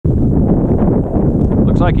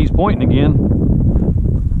like he's pointing again.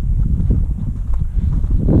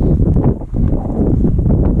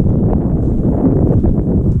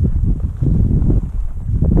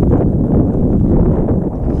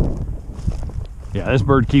 Yeah, this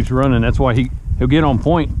bird keeps running. That's why he'll get on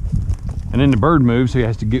point, and then the bird moves, so he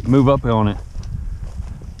has to move up on it.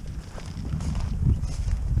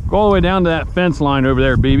 Go all the way down to that fence line over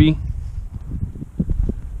there, BB.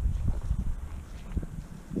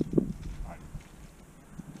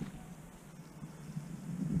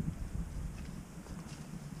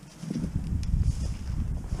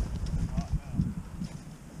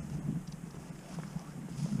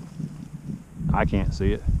 I can't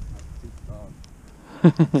see it.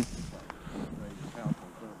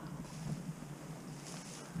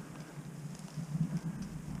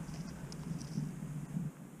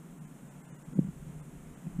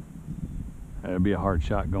 That'd be a hard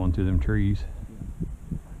shot going through them trees.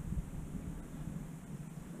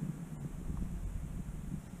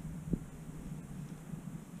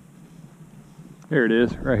 There it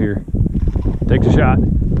is, right here. Takes a shot.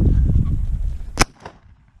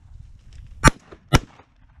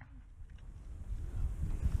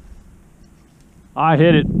 I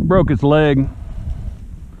hit it, broke its leg. Come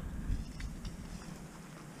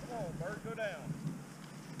on, bird, go down.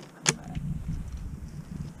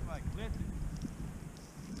 Somebody clipped it.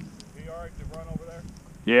 You alright to run over there?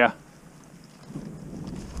 Yeah.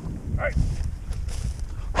 Alright.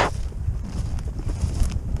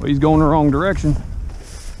 Well, he's going the wrong direction. Come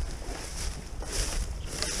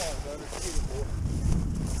on, brother. Get it,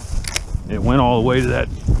 boy. It went all the way to that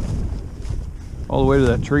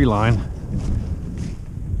tree line.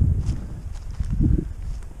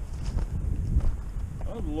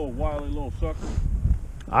 That was a little wily little sucker.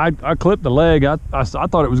 I clipped the leg. I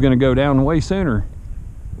thought it was going to go down way sooner.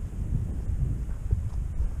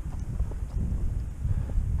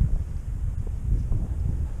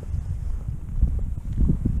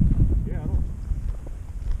 Yeah, I don't...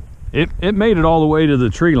 It made it all the way to the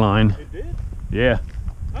tree line. It did? Yeah.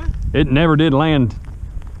 Huh? It never did land.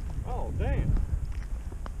 Oh, damn.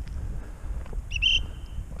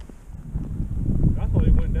 I thought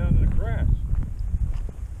he went down in the grass.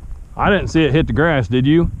 I didn't see it hit the grass, did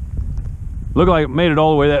you? Looked like it made it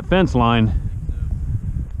all the way to that fence line.